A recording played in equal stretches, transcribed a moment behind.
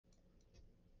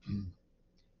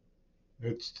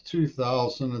It's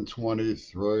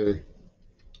 2023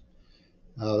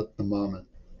 at the moment.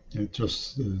 It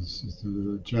just is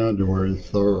January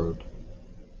 3rd.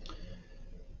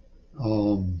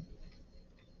 Um,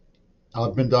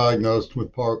 I've been diagnosed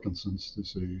with Parkinson's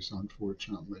disease,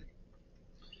 unfortunately.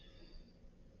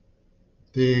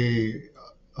 The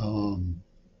um,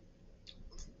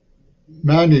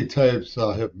 many tapes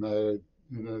I have made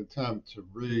in an attempt to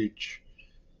reach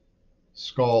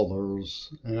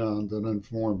scholars and an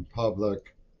informed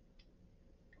public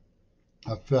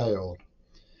have failed,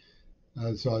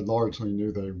 as I largely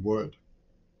knew they would.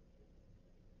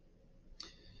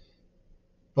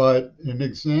 But in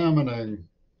examining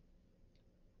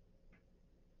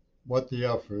what the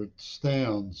effort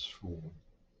stands for,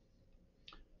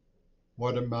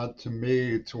 what it meant to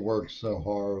me to work so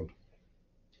hard,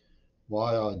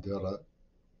 why I did it,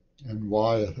 and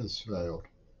why it has failed,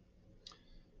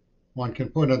 one can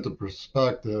put into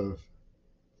perspective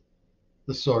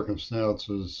the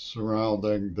circumstances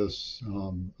surrounding this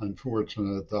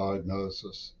unfortunate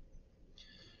diagnosis.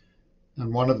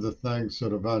 And one of the things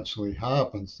that eventually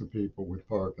happens to people with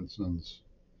Parkinson's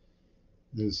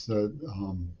is that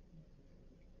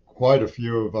quite a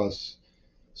few of us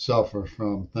suffer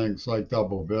from things like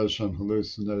double vision,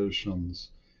 hallucinations,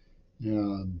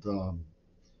 and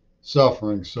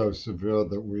suffering so severe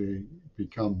that we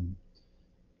become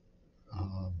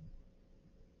um,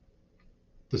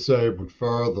 disabled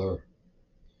further,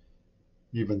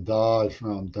 even die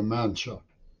from dementia.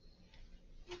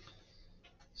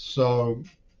 So,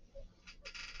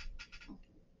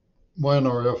 when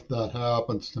or if that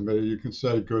happens to me, you can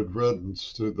say good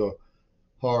riddance to the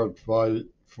hard fight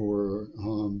for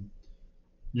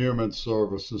human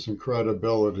services and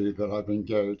credibility that I've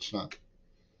engaged in.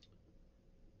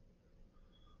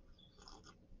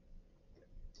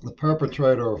 The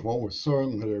perpetrator of what was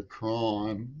certainly a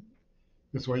crime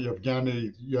is what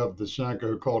Yevgeny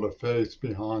Yevdoshenko called a face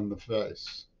behind the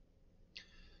face.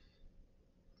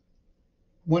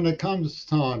 When it comes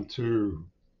time to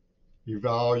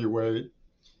evaluate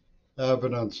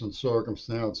evidence and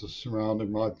circumstances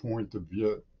surrounding my point of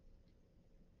view,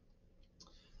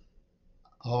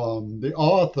 the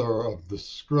author of the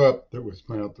script that was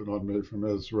planted on me from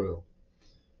Israel,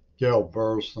 Gail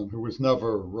Burston, who was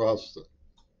never arrested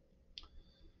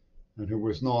and who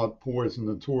was not poisoned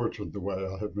and tortured the way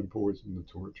I have been poisoned and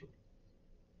tortured,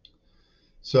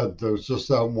 said there's just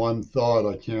that one thought,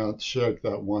 I can't shake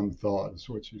that one thought, is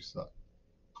what she said.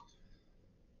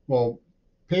 Well,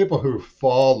 people who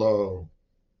follow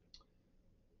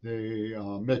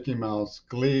the Mickey Mouse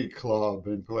Glee Club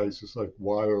in places like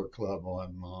Wire Club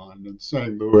Online and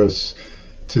St. Louis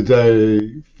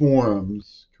Today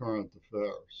Forum's Current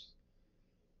Affairs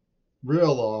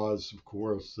realize, of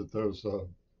course, that there's a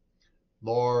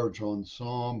large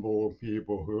ensemble of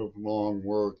people who have long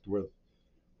worked with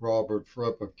Robert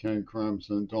Fripp of King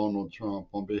Crimson and Donald Trump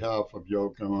on behalf of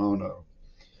Yoko Ono,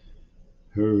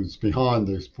 who's behind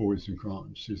these poison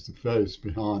crimes. She's the face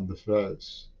behind the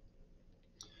face.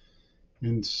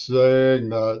 In saying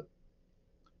that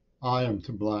I am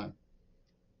to blame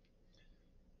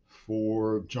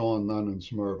for John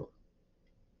Lennon's murder,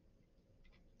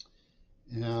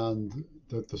 and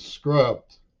that the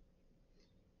script,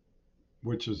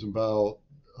 which is about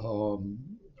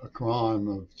a crime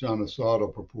of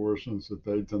genocidal proportions that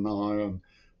they deny and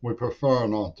would prefer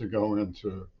not to go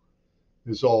into,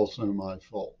 is also my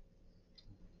fault.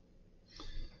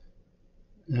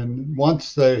 And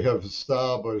once they have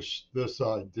established this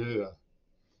idea,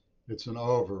 it's an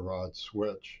override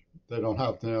switch. They don't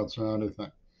have to answer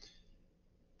anything.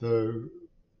 The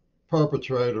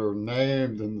perpetrator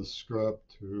named in the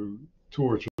script who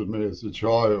tortured me as a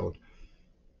child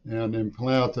and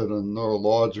implanted a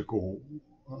neurological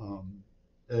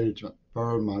agent,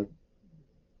 burned my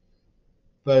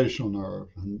facial nerve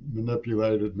and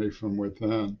manipulated me from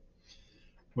within,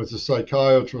 was a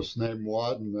psychiatrist named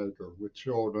Wattenmaker with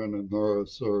children in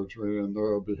neurosurgery and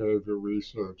neurobehavior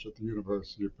research at the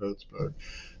University of Pittsburgh.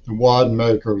 The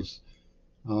Wattenmakers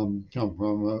come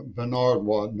from Bernard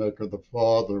Wattenmaker. The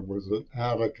father was an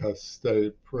Attica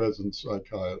State prison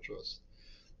psychiatrist.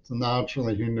 So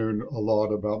naturally, he knew a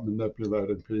lot about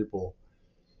manipulating people.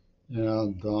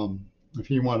 And if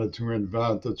he wanted to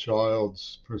invent a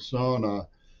child's persona,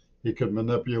 he could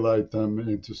manipulate them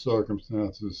into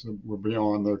circumstances that were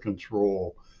beyond their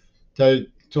control.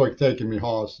 Taking me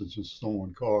hostage and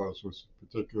stolen cars was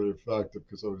particularly effective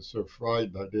because I was so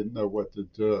frightened I didn't know what to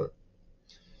do.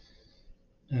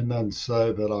 And then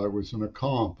say that I was an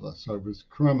accomplice. I was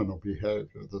criminal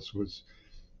behavior. This was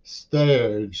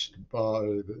staged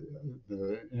by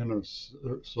the inner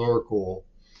circle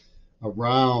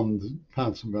around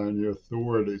Pennsylvania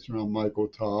authorities, around Michael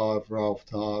Todd, Ralph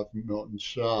Todd, Milton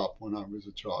Schaap when I was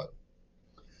a child.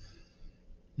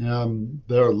 And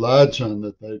their legend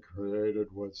that they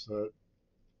created was that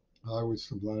I was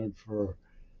to blame for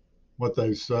what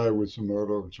they say was the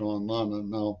murder of John Lennon.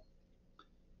 Now,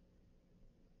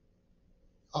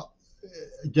 uh,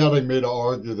 getting me to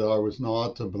argue that I was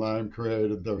not to blame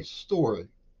created their story.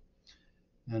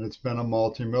 And it's been a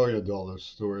multi-million dollar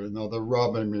story. Now they're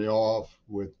rubbing me off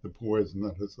with the poison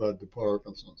that has led to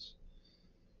Parkinson's.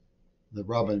 They're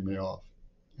rubbing me off.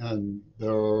 And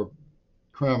there are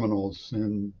criminals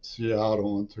in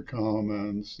Seattle and Tacoma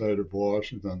and the state of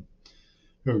Washington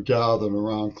who gathered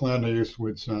around. Clint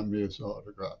Eastwood sent me his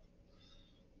autograph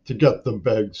to get the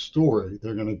big story.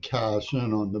 They're going to cash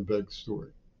in on the big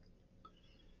story.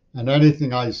 And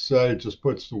anything I say just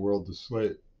puts the world to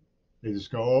sleep. They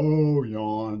just go, oh,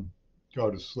 yawn,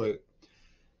 go to sleep.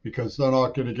 Because they're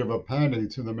not going to give a penny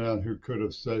to the man who could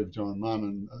have saved John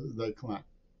Lennon, they claim.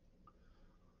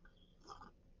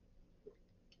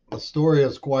 The story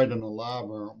is quite an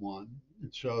elaborate one.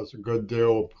 It shows a good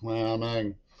deal of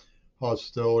planning,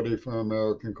 hostility for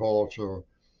American culture,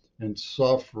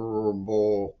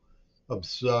 insufferable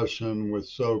obsession with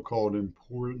so-called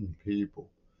important people,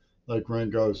 like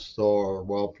Ringo Starr,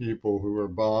 while people who are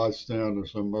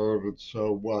bystanders are murdered,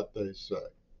 so what, they say.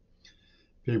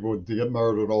 People get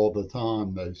murdered all the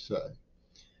time, they say.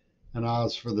 And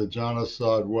as for the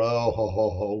genocide,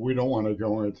 well, we don't want to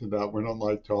go into that. We don't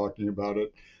like talking about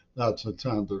it. That's a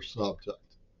tender subject.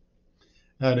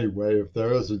 Anyway, if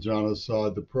there is a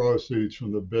genocide, the proceeds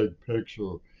from the big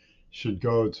picture should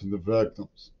go to the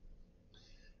victims.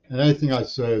 And anything I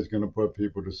say is going to put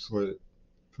people to sleep.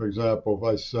 For example, if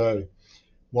I say,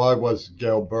 why was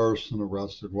Gail Burstyn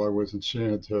arrested? Why wasn't she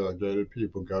interrogated?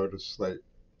 People go to sleep.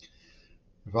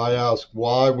 If I ask,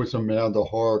 why was Amanda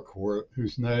Harcourt,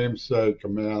 whose namesake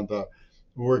Amanda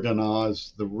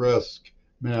organized the Risk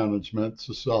Management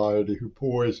Society, who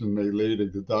poisoned me,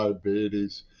 leading to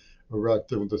diabetes,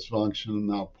 erectile dysfunction, and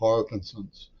now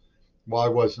Parkinson's, why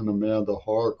wasn't Amanda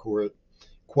Harcourt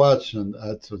questioned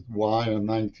as to why in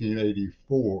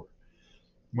 1984,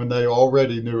 when they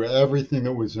already knew everything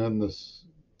that was in this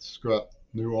script,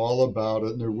 knew all about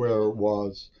it, knew where it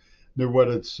was, knew what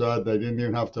it said, they didn't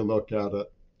even have to look at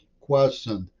it,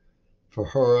 questioned for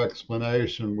her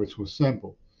explanation, which was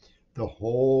simple. The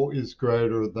whole is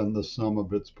greater than the sum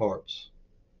of its parts.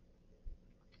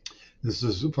 This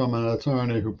is from an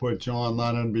attorney who put John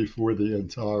Lennon before the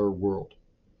entire world.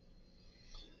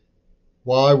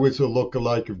 Why was a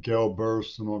look-alike of Gail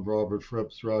Burstyn on Robert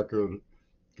Fripp's record,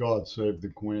 God Save the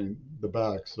Queen, the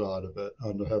backside of it,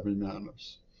 under Heavy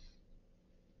Manners?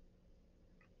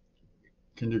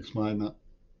 Can you explain that?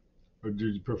 Or do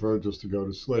you prefer just to go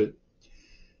to sleep?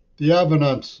 The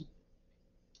evidence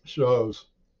shows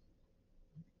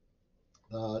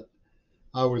that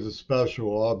I was a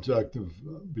special object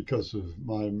because of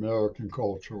my American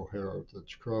cultural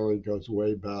heritage. Curry goes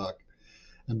way back.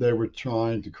 And they were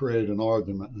trying to create an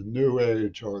argument, a New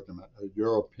Age argument, a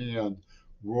European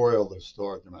royalist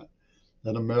argument,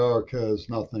 that America is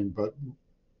nothing but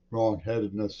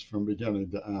wrong-headedness from beginning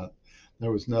to end.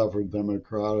 There was never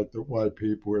democratic, that white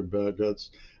people were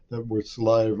bigots, that we're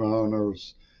slave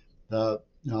owners, that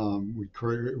we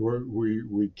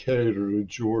cater to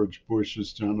George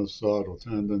Bush's genocidal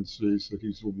tendencies, that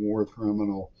he's a war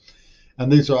criminal.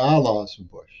 And these are allies of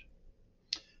Bush.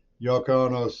 Yoko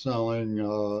Ono selling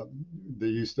the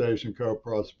East Asian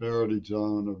Co-Prosperity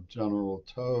Zone of General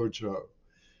Tojo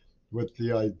with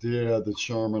the idea that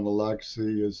Sherman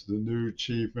Alexie is the new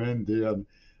chief Indian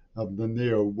of the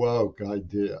neo-woke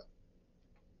idea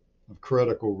of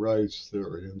critical race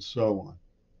theory and so on.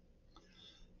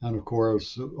 And of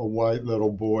course, a white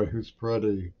little boy who's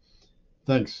pretty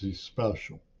thinks he's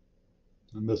special.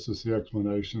 And this is the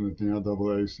explanation that the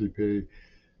NAACP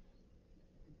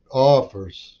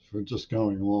offers for just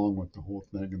going along with the whole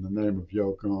thing in the name of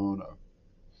Yoko Ono.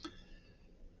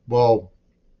 Well,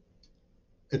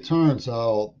 it turns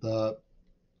out that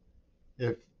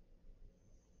if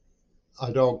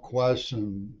I don't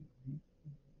question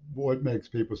what makes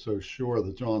people so sure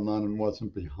that John Lennon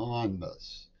wasn't behind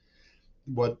this,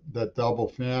 what that double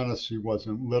fantasy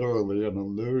wasn't literally an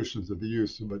allusion to the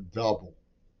use of a double,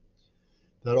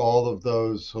 that all of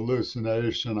those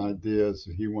hallucination ideas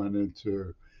that he went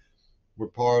into were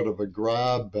part of a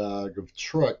grab bag of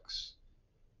tricks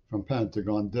from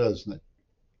Pentagon Disney.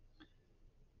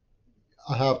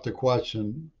 I have to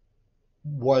question,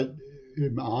 what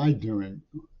am I doing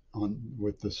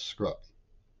with this script?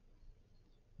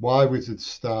 Why was it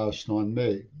stashed on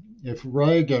me? If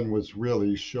Reagan was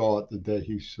really shot the day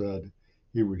he said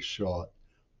he was shot.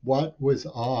 What was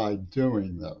I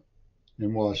doing there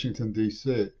in Washington,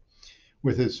 D.C.,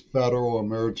 with his Federal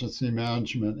Emergency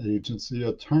Management Agency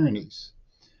attorneys,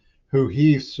 who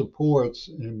he supports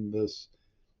in this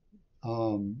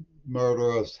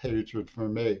murderous hatred for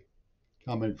me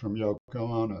coming from Yoko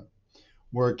Ono,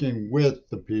 working with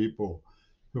the people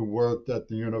who worked at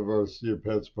the University of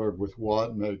Pittsburgh with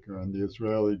Watmaker and the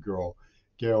Israeli girl,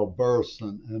 Gail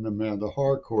Burson, and Amanda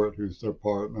Harcourt, who's their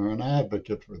partner and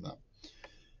advocate for them.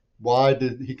 Why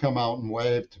did he come out and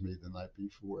wave to me the night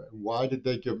before? Why did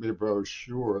they give me a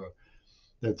brochure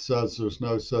that says there's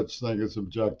no such thing as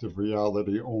objective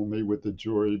reality, only what the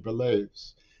jury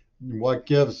believes? And what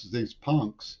gives these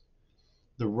punks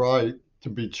the right to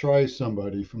betray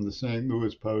somebody from the St.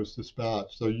 Louis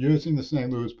Post-Dispatch? They're using the St.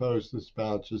 Louis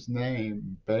Post-Dispatch's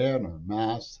name, banner,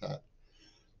 masthead,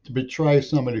 to betray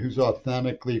somebody who's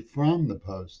authentically from the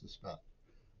Post-Dispatch.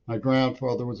 My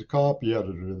grandfather was a copy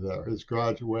editor there. His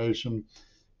graduation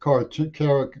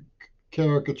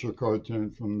caricature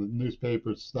cartoon from the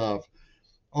newspaper staff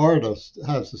artist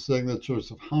has the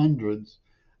signatures of hundreds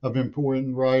of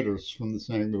important writers from the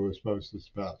St. Louis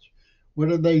Post-Dispatch. What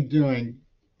are they doing,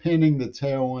 pinning the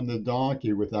tail on the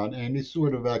donkey without any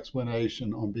sort of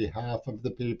explanation on behalf of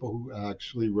the people who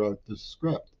actually wrote the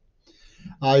script?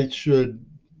 I should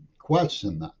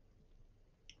question that.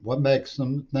 What makes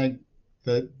them think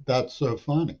that that's so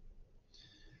funny?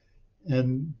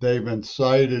 And they've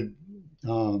incited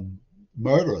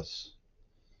murderous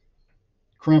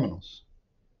criminals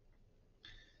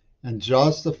and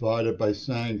justified it by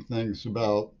saying things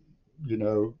about,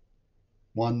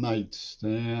 one night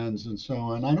stands and so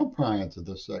on. I don't pry into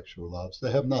their sexual lives.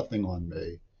 They have nothing on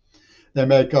me. They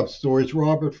make up stories.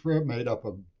 Robert Fripp made up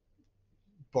a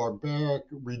barbaric,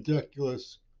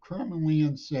 ridiculous, criminally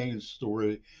insane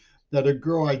story that a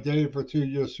girl I dated for 2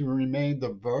 years who remained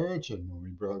a virgin when we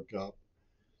broke up,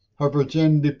 her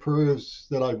virginity proves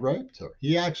that I raped her.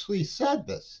 He actually said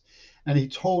this, and he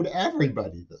told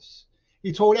everybody this.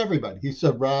 He told everybody. He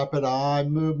said rapid eye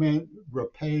movement,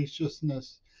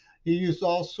 rapaciousness. He used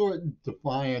all sorts of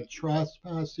defiant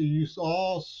trespass. He used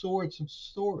all sorts of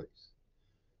stories.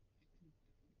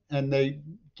 And they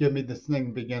give me this thing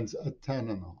that begins a 10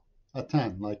 and all. A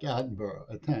 10, like Attenborough,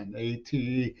 a 10,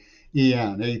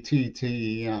 A-T-E-N,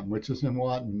 A-T-T-E-N, which is in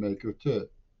Wattenmaker too,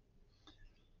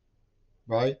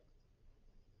 right?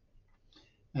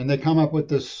 And they come up with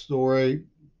this story.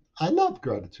 I love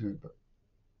Greta Thunberg,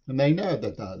 and they know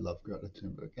that I love Greta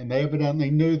Thunberg, and they evidently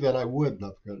knew that I would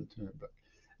love Greta Thunberg.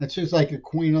 And she's like a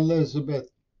Queen Elizabeth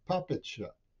puppet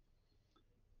show,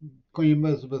 Queen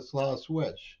Elizabeth's last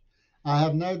wish. I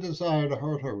have no desire to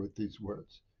hurt her with these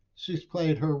words. She's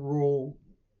played her role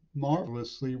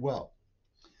marvelously well.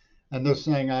 And they're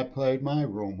saying I played my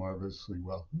role marvelously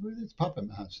well. Who are these puppet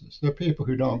masters? They're people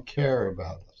who don't care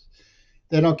about us.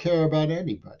 They don't care about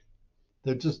anybody.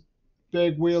 They're just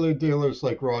big wheeler dealers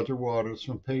like Roger Waters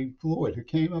from Pink Floyd, who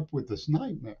came up with this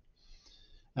nightmare.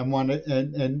 And when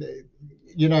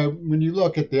you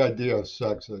look at the idea of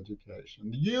sex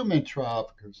education, the human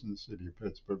traffickers in the city of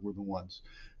Pittsburgh were the ones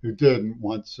who didn't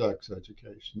want sex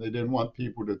education. They didn't want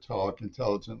people to talk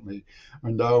intelligently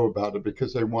or know about it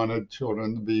because they wanted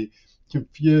children to be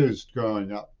confused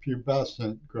growing up,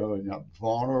 pubescent growing up,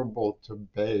 vulnerable to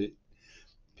bait,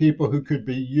 people who could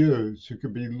be used, who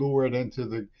could be lured into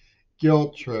the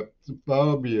guilt trip, the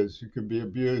phobias, who could be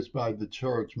abused by the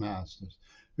church masters,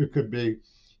 who could be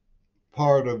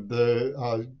part of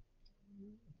the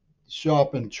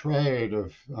shop and trade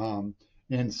of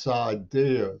inside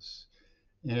deals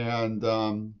and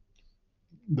the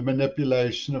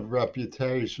manipulation of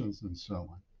reputations and so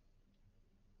on.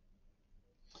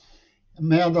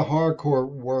 Amanda Harcourt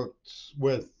works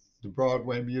with the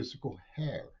Broadway musical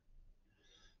Hair.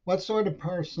 What sort of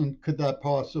person could that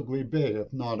possibly be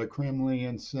if not a criminally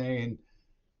insane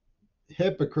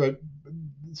hypocrite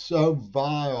so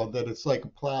vile that it's like a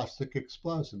plastic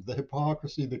explosive? The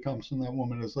hypocrisy that comes from that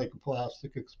woman is like a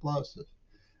plastic explosive.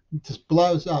 It just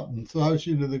blows up and throws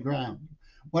you to the ground.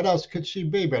 What else could she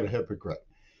be but a hypocrite?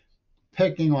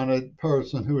 Picking on a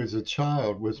person who as a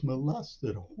child was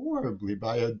molested horribly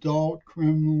by adult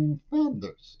criminal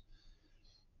offenders.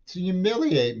 To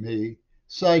humiliate me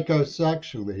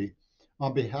psychosexually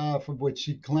on behalf of what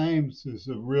she claims is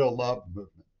a real love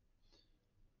movement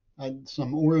and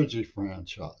some orgy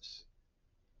franchise.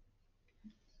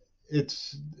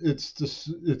 It's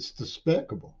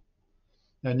despicable.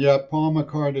 And yet Paul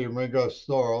McCartney and Ringo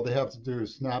Starr, all they have to do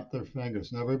is snap their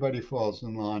fingers and everybody falls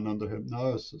in line under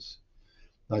hypnosis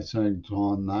by saying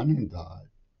John Lennon died.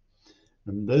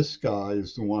 And this guy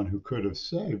is the one who could have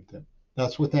saved him.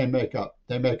 That's what they make up.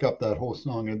 They make up that whole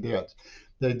song and dance.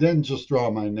 They didn't just draw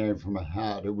my name from a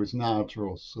hat. It was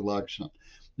natural selection.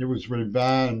 It was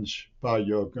revenge by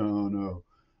Yoko Ono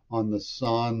on the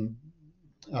son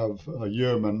of a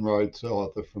human rights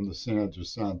author from the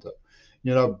Sanders Center.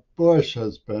 You know, Bush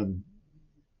has been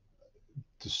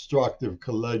destructive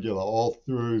Caligula all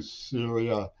through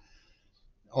Syria,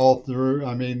 all through.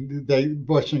 I mean,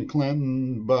 Bush and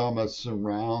Clinton, Obama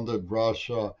surrounded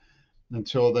Russia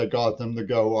until they got them to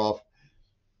go off.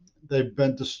 They've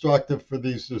been destructive for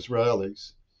these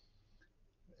Israelis.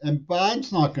 And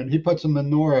Biden's not going to, he puts a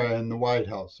menorah in the White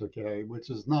House, okay, which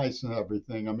is nice and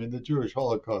everything. I mean, the Jewish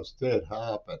Holocaust did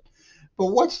happen. But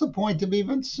what's the point of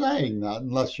even saying that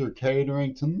unless you're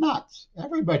catering to nuts?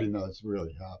 Everybody knows it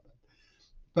really happened.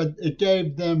 But it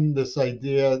gave them this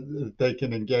idea that they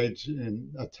can engage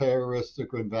in a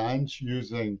terroristic revenge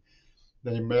using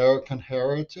the American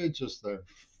heritage as their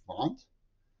front.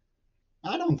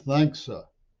 I don't think so.